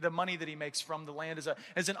 feet. The money that he makes from the land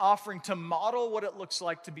as an offering to model what it looks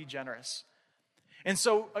like to be generous. And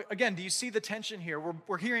so, again, do you see the tension here?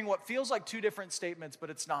 We're hearing what feels like two different statements,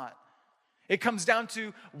 but it's not. It comes down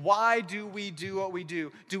to, why do we do what we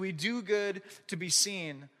do? Do we do good to be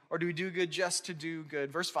seen, or do we do good just to do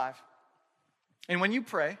good? Verse 5. And when you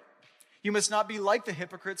pray, you must not be like the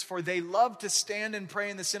hypocrites, for they love to stand and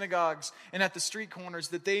pray in the synagogues and at the street corners,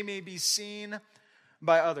 that they may be seen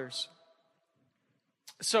by others.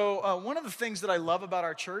 So one of the things that I love about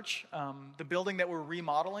our church, the building that we're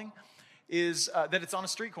remodeling, is that it's on a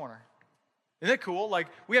street corner. Isn't that cool? Like,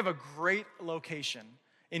 we have a great location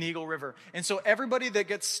in Eagle River. And so everybody that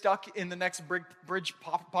gets stuck in the next bridge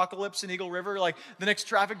apocalypse in Eagle River, like the next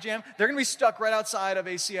traffic jam, they're going to be stuck right outside of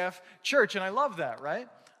ACF Church. And I love that, right?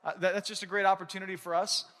 That's just a great opportunity for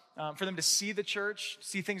us, for them to see the church,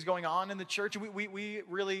 see things going on in the church. We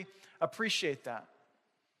really appreciate that.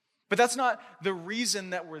 But that's not the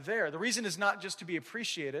reason that we're there. The reason is not just to be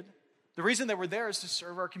appreciated. The reason that we're there is to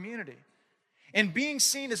serve our community. And being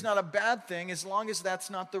seen is not a bad thing as long as that's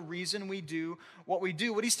not the reason we do what we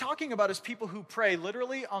do. What he's talking about is people who pray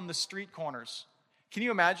literally on the street corners. Can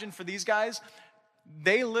you imagine for these guys?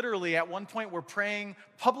 They literally at one point were praying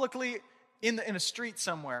publicly in a street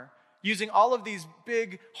somewhere, using all of these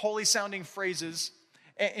big holy sounding phrases,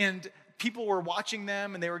 and people were watching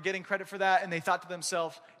them and they were getting credit for that, and they thought to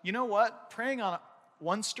themselves, you know what? Praying on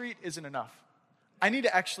one street isn't enough. I need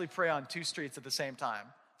to actually pray on two streets at the same time.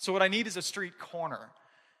 So what I need is a street corner.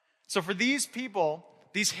 So for these people,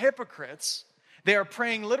 these hypocrites, they are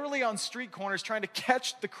praying literally on street corners, trying to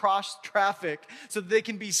catch the cross traffic so that they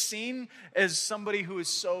can be seen as somebody who is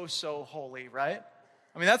so, so holy, right?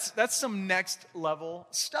 I mean, that's some next level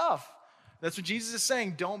stuff. That's what Jesus is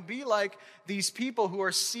saying. Don't be like these people who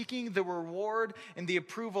are seeking the reward and the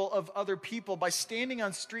approval of other people by standing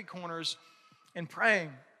on street corners and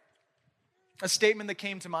praying. A statement that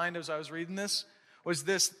came to mind as I was reading this was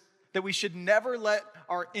this, that we should never let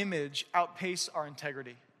our image outpace our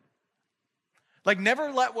integrity. Like,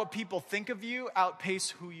 never let what people think of you outpace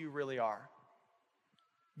who you really are.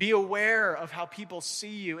 Be aware of how people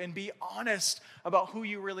see you and be honest about who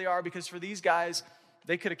you really are, because for these guys,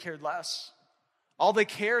 they could have cared less. All they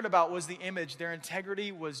cared about was the image. Their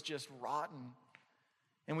integrity was just rotten.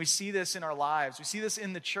 And we see this in our lives. We see this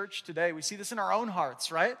in the church today. We see this in our own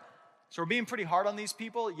hearts, right? So we're being pretty hard on these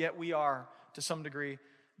people, yet we are, to some degree,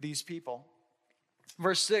 these people.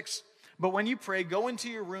 Verse 6, but when you pray, go into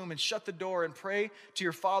your room and shut the door and pray to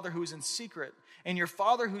your Father who is in secret. And your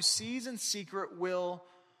Father who sees in secret will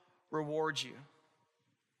reward you.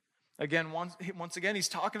 Again, once again, he's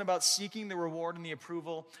talking about seeking the reward and the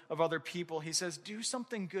approval of other people. He says, do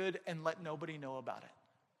something good and let nobody know about it.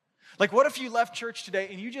 Like, what if you left church today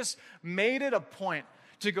and you just made it a point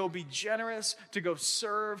to go be generous, to go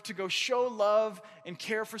serve, to go show love and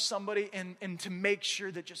care for somebody, and to make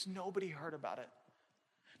sure that just nobody heard about it?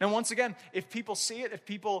 Now, once again, if people see it, if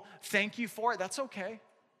people thank you for it, that's okay.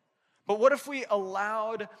 But what if we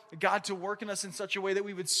allowed God to work in us in such a way that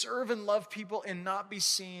we would serve and love people and not be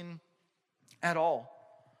seen at all?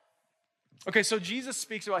 Okay, so Jesus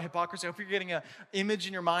speaks about hypocrisy. I hope you're getting an image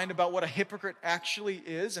in your mind about what a hypocrite actually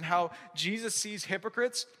is and how Jesus sees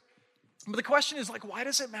hypocrites. But the question is, like, why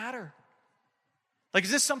does it matter? Like,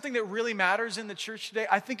 is this something that really matters in the church today?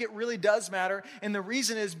 I think it really does matter. And the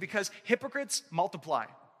reason is because hypocrites multiply.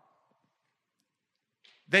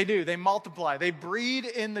 They do. They multiply. They breed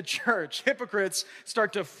in the church. Hypocrites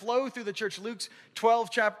start to flow through the church. Luke 12,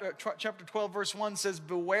 chapter 12, verse 1 says,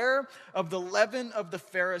 beware of the leaven of the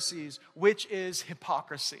Pharisees, which is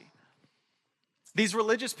hypocrisy. These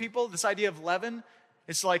religious people, this idea of leaven,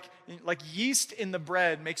 it's like yeast in the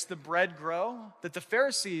bread makes the bread grow. That the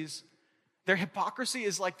Pharisees, their hypocrisy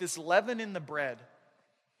is like this leaven in the bread.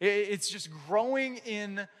 It's just growing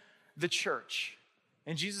in the church.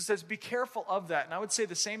 And Jesus says, be careful of that. And I would say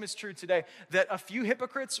the same is true today, that a few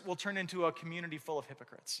hypocrites will turn into a community full of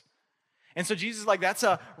hypocrites. And so Jesus is like, that's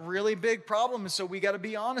a really big problem. And so we got to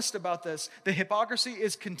be honest about this. The hypocrisy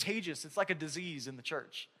is contagious. It's like a disease in the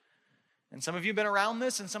church. And some of you have been around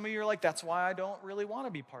this, and some of you are like, that's why I don't really want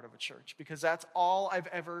to be part of a church, because that's all I've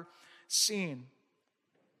ever seen.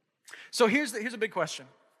 So here's a big question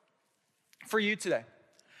for you today.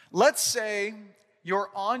 Let's say you're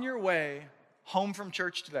on your way home from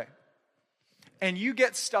church today, and you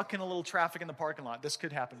get stuck in a little traffic in the parking lot. This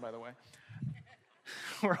could happen, by the way.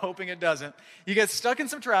 We're hoping it doesn't. You get stuck in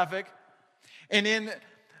some traffic, and in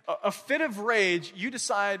a fit of rage, you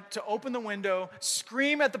decide to open the window,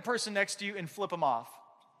 scream at the person next to you, and flip them off.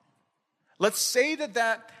 Let's say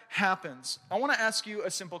that happens. I want to ask you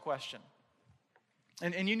a simple question,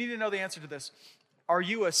 and you need to know the answer to this. Are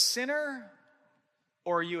you a sinner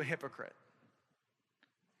or are you a hypocrite?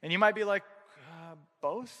 And you might be like,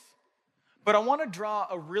 both. But I want to draw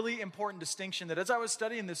a really important distinction that as I was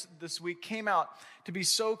studying this week came out to be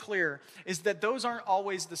so clear, is that those aren't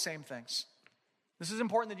always the same things. This is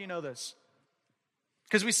important that you know this.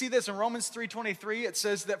 Because we see this in Romans 3:23. It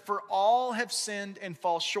says that for all have sinned and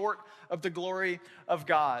fall short of the glory of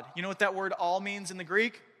God. You know what that word all means in the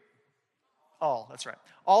Greek? All, that's right.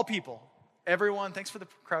 All people, everyone, thanks for the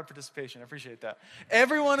crowd participation. I appreciate that.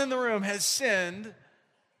 Everyone in the room has sinned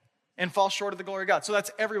and fall short of the glory of God. So that's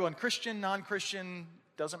everyone, Christian, non-Christian,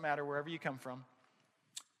 doesn't matter, wherever you come from.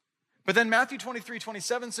 But then Matthew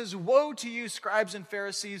 23:27 says, woe to you, scribes and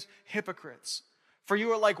Pharisees, hypocrites, for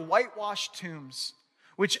you are like whitewashed tombs,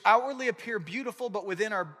 which outwardly appear beautiful, but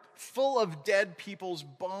within are full of dead people's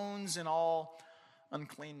bones and all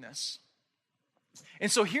uncleanness.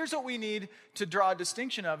 And so here's what we need to draw a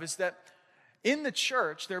distinction of is that in the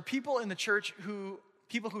church, there are people in the church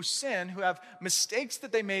people who sin, who have mistakes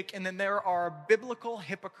that they make, and then there are biblical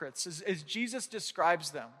hypocrites, as Jesus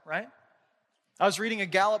describes them, right? I was reading a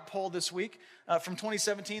Gallup poll this week from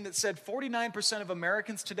 2017 that said 49% of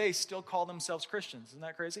Americans today still call themselves Christians. Isn't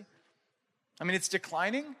that crazy? I mean, it's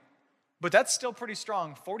declining, but that's still pretty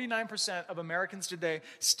strong. 49% of Americans today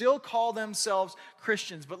still call themselves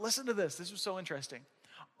Christians. But listen to this. This was so interesting.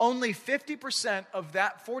 Only 50% of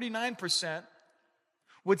that 49%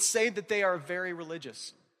 would say that they are very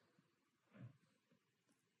religious.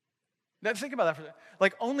 Now, think about that for a second.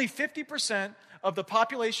 Like, only 50% of the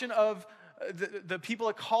population of the people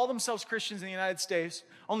that call themselves Christians in the United States,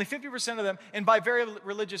 only 50% of them, and by very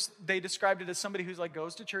religious, they described it as somebody who's like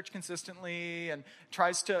goes to church consistently and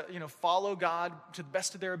tries to, follow God to the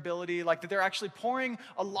best of their ability, like that they're actually pouring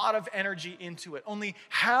a lot of energy into it. Only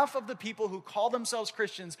half of the people who call themselves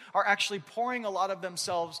Christians are actually pouring a lot of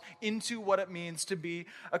themselves into what it means to be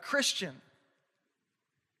a Christian.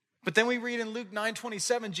 But then we read in Luke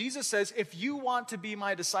 9:27, Jesus says, if you want to be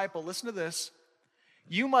my disciple, listen to this,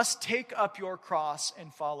 you must take up your cross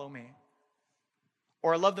and follow me.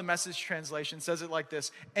 Or I love the Message translation, it says it like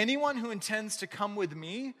this, anyone who intends to come with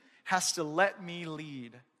me has to let me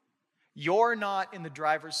lead. You're not in the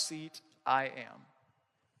driver's seat, I am.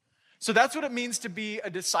 So that's what it means to be a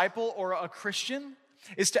disciple or a Christian,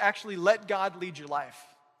 is to actually let God lead your life.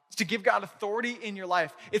 It's to give God authority in your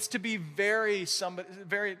life. It's to be very, I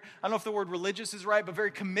don't know if the word religious is right, but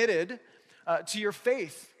very committed to your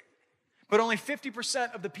faith. But only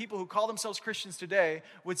 50% of the people who call themselves Christians today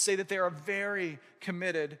would say that they are very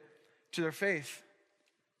committed to their faith.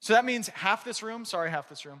 So that means half this room,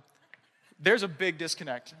 there's a big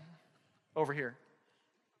disconnect over here.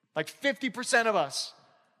 Like 50% of us,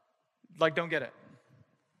 don't get it.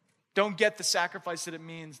 Don't get the sacrifice that it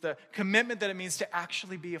means, the commitment that it means to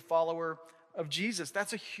actually be a follower of Jesus.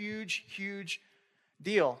 That's a huge, huge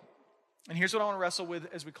deal. And here's what I want to wrestle with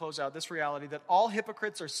as we close out, this reality that all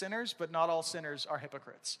hypocrites are sinners, but not all sinners are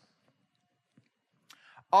hypocrites.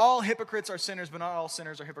 All hypocrites are sinners, but not all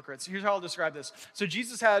sinners are hypocrites. Here's how I'll describe this. So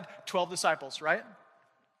Jesus had 12 disciples, right?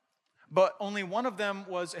 But only one of them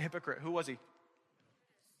was a hypocrite. Who was he?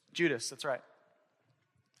 Judas, that's right.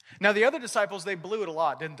 Now the other disciples, they blew it a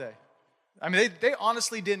lot, didn't they? I mean, they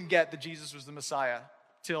honestly didn't get that Jesus was the Messiah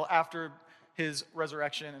till after his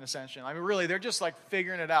resurrection and ascension. I mean, really, they're just like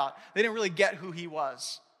figuring it out. They didn't really get who he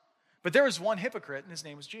was. But there was one hypocrite, and his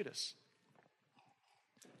name was Judas.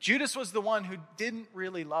 Judas was the one who didn't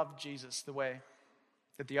really love Jesus the way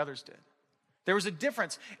that the others did. There was a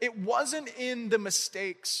difference. It wasn't in the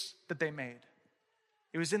mistakes that they made.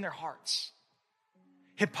 It was in their hearts.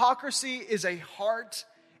 Hypocrisy is a heart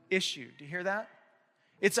issue. Do you hear that?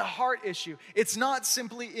 It's a heart issue. It's not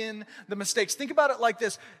simply in the mistakes. Think about it like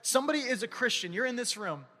this. Somebody is a Christian. You're in this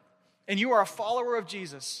room, and you are a follower of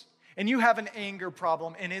Jesus, and you have an anger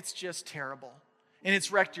problem, and it's just terrible. And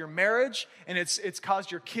it's wrecked your marriage, and it's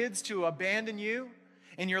caused your kids to abandon you,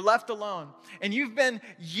 and you're left alone. And you've been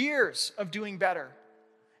years of doing better.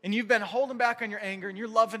 And you've been holding back on your anger, and you're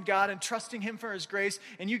loving God and trusting Him for His grace,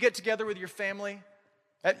 and you get together with your family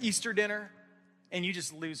at Easter dinner, and you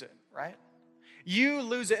just lose it, right? You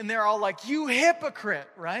lose it, and they're all like, you hypocrite,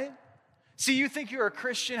 right? See, you think you're a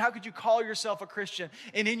Christian. How could you call yourself a Christian?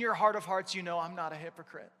 And in your heart of hearts, you know, I'm not a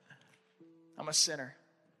hypocrite. I'm a sinner.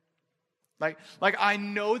 Like I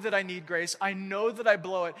know that I need grace. I know that I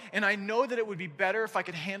blow it. And I know that it would be better if I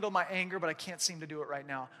could handle my anger, but I can't seem to do it right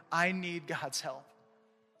now. I need God's help.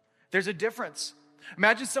 There's a difference.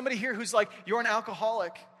 Imagine somebody here who's like, you're an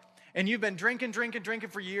alcoholic, and you've been drinking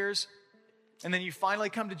for years. And then you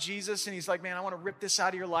finally come to Jesus, and He's like, man, I want to rip this out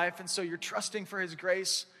of your life. And so you're trusting for His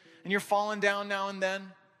grace, and you're falling down now and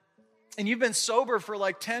then. And you've been sober for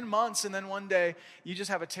like 10 months, and then one day, you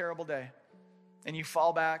just have a terrible day. And you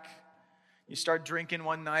fall back. You start drinking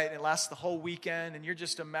one night, and it lasts the whole weekend, and you're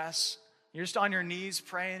just a mess. You're just on your knees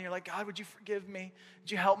praying. You're like, God, would you forgive me?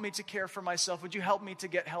 Would you help me to care for myself? Would you help me to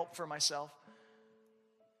get help for myself?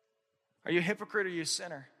 Are you a hypocrite or are you a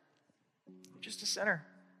sinner? You're just a sinner.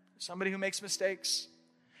 Somebody who makes mistakes.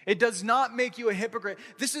 It does not make you a hypocrite.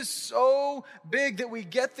 This is so big that we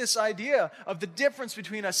get this idea of the difference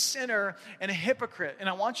between a sinner and a hypocrite. And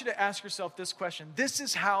I want you to ask yourself this question. This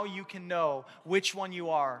is how you can know which one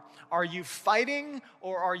you are. Are you fighting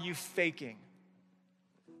or are you faking?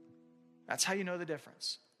 That's how you know the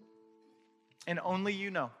difference. And only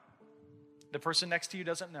you know. The person next to you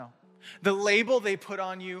doesn't know. The label they put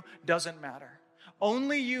on you doesn't matter.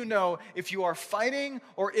 Only you know if you are fighting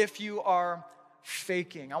or if you are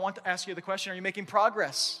faking. I want to ask you the question, are you making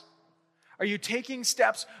progress? Are you taking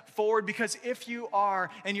steps forward? Because if you are,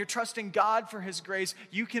 and you're trusting God for his grace,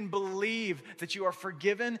 you can believe that you are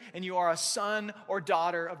forgiven and you are a son or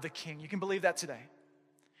daughter of the King. You can believe that today.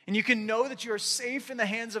 And you can know that you are safe in the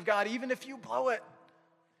hands of God, even if you blow it.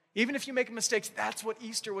 Even if you make mistakes. That's what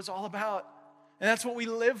Easter was all about. And that's what we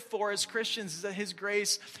live for as Christians, is that his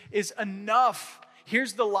grace is enough.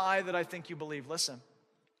 Here's the lie that I think you believe. Listen.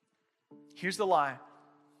 Here's the lie.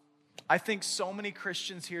 I think so many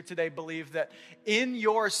Christians here today believe that in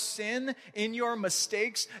your sin, in your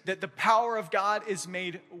mistakes, that the power of God is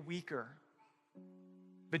made weaker.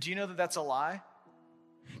 But do you know that that's a lie?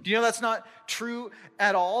 Do you know that's not true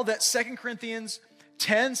at all? That 2 Corinthians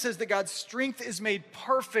 10 says that God's strength is made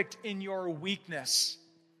perfect in your weakness.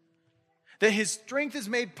 That his strength is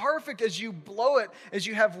made perfect as you blow it, as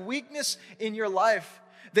you have weakness in your life.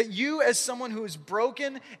 That you, as someone who is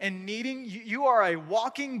broken and needing, you are a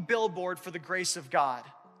walking billboard for the grace of God.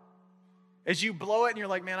 As you blow it and you're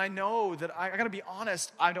like, man, I know that I got to be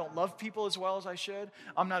honest. I don't love people as well as I should.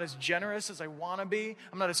 I'm not as generous as I want to be.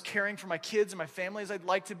 I'm not as caring for my kids and my family as I'd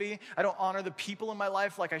like to be. I don't honor the people in my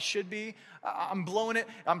life like I should be. I'm blowing it.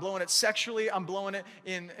 I'm blowing it sexually. I'm blowing it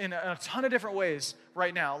in a ton of different ways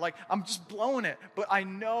right now. Like, I'm just blowing it. But I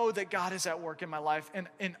know that God is at work in my life.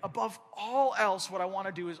 And above all else, what I want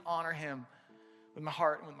to do is honor him with my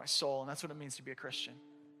heart and with my soul. And that's what it means to be a Christian.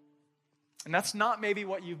 And that's not maybe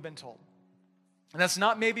what you've been told. And that's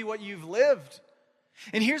not maybe what you've lived.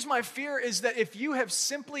 And here's my fear, is that if you have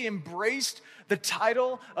simply embraced the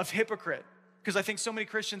title of hypocrite, because I think so many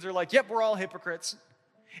Christians are like, yep, we're all hypocrites.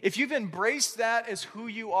 If you've embraced that as who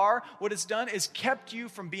you are, what it's done is kept you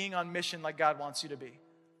from being on mission like God wants you to be.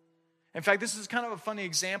 In fact, this is kind of a funny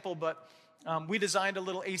example, but we designed a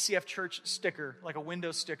little ACF church sticker, like a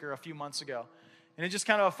window sticker, a few months ago. And it's just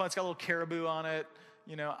kind of fun. It's got a little caribou on it.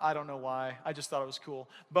 You know, I don't know why. I just thought it was cool.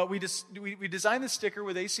 But we designed this sticker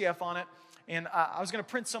with ACF on it, and I was going to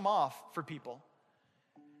print some off for people.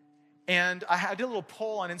 And I did a little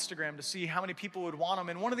poll on Instagram to see how many people would want them.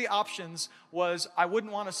 And one of the options was I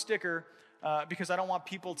wouldn't want a sticker because I don't want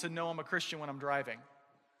people to know I'm a Christian when I'm driving.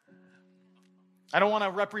 I don't want to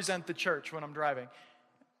represent the church when I'm driving.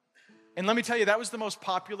 And let me tell you, that was the most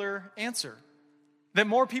popular answer. That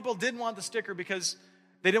more people didn't want the sticker because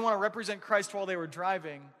they didn't want to represent Christ while they were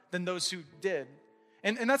driving than those who did.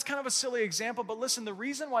 And that's kind of a silly example, but listen, the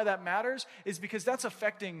reason why that matters is because that's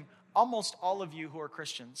affecting almost all of you who are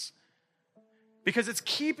Christians. Because it's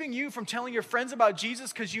keeping you from telling your friends about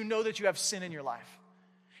Jesus because you know that you have sin in your life.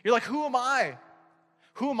 You're like, who am I?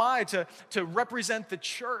 Who am I to represent the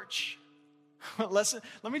church? Listen,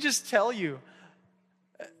 let me just tell you,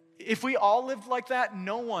 if we all lived like that,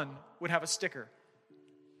 no one would have a sticker.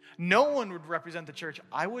 No one would represent the church.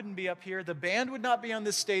 I wouldn't be up here. The band would not be on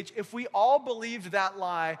this stage. If we all believed that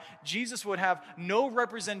lie, Jesus would have no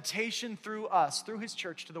representation through us, through his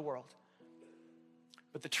church to the world.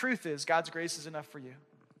 But the truth is, God's grace is enough for you.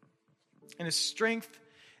 And his strength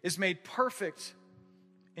is made perfect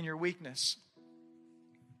in your weakness.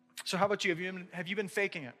 So how about you? Have you been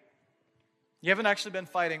faking it? You haven't actually been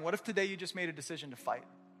fighting. What if today you just made a decision to fight?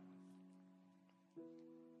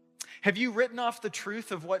 Have you written off the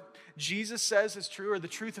truth of what Jesus says is true, or the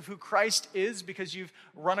truth of who Christ is, because you've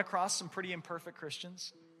run across some pretty imperfect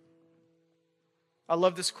Christians? I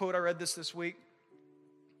love this quote. I read this week.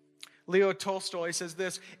 Leo Tolstoy says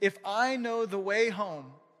this: "If I know the way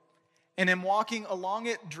home and am walking along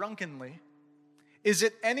it drunkenly, is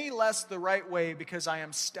it any less the right way because I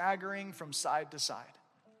am staggering from side to side?"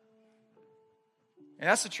 And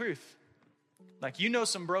that's the truth. Like, you know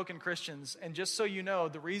some broken Christians, and just so you know,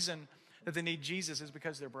 the reason that they need Jesus is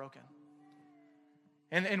because they're broken.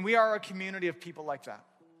 And we are a community of people like that.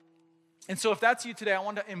 And so if that's you today, I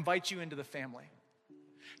want to invite you into the family.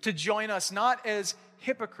 To join us, not as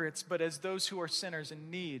hypocrites, but as those who are sinners in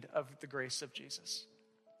need of the grace of Jesus.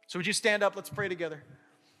 So would you stand up? Let's pray together.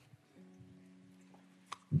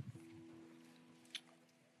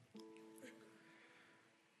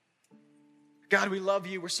 God, we love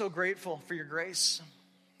you. We're so grateful for your grace.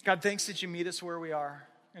 God, thanks that you meet us where we are.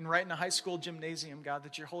 And right in a high school gymnasium, God,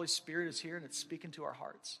 that your Holy Spirit is here and it's speaking to our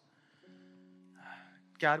hearts.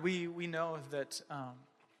 God, we know that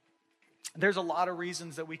there's a lot of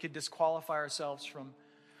reasons that we could disqualify ourselves from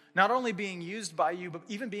not only being used by you, but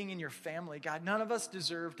even being in your family. God, none of us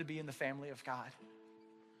deserve to be in the family of God.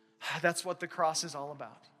 That's what the cross is all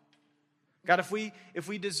about. God, if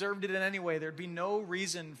we deserved it in any way, there'd be no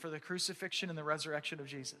reason for the crucifixion and the resurrection of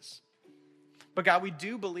Jesus. But God, we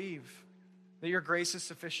do believe that your grace is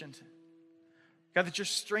sufficient. God, that your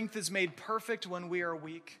strength is made perfect when we are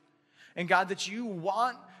weak. And God, that you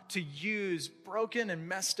want to use broken and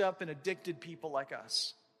messed up and addicted people like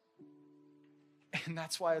us. And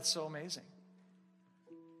that's why it's so amazing.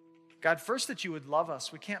 God, first that you would love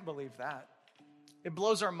us. We can't believe that. It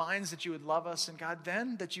blows our minds that you would love us. And God,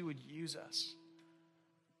 then that you would use us.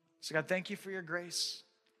 So God, thank you for your grace.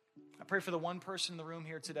 I pray for the one person in the room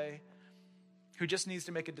here today who just needs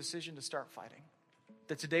to make a decision to start fighting.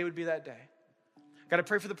 That today would be that day. God, I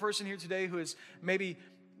pray for the person here today who has maybe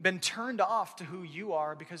been turned off to who you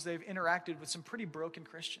are because they've interacted with some pretty broken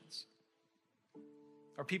Christians.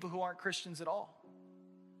 Or people who aren't Christians at all.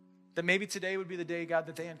 That maybe today would be the day, God,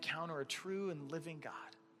 that they encounter a true and living God.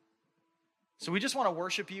 So we just want to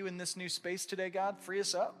worship you in this new space today, God. Free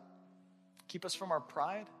us up. Keep us from our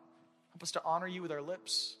pride. Help us to honor you with our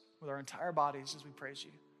lips, with our entire bodies as we praise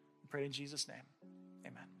you. We pray in Jesus' name.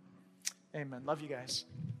 Amen. Amen. Love you guys.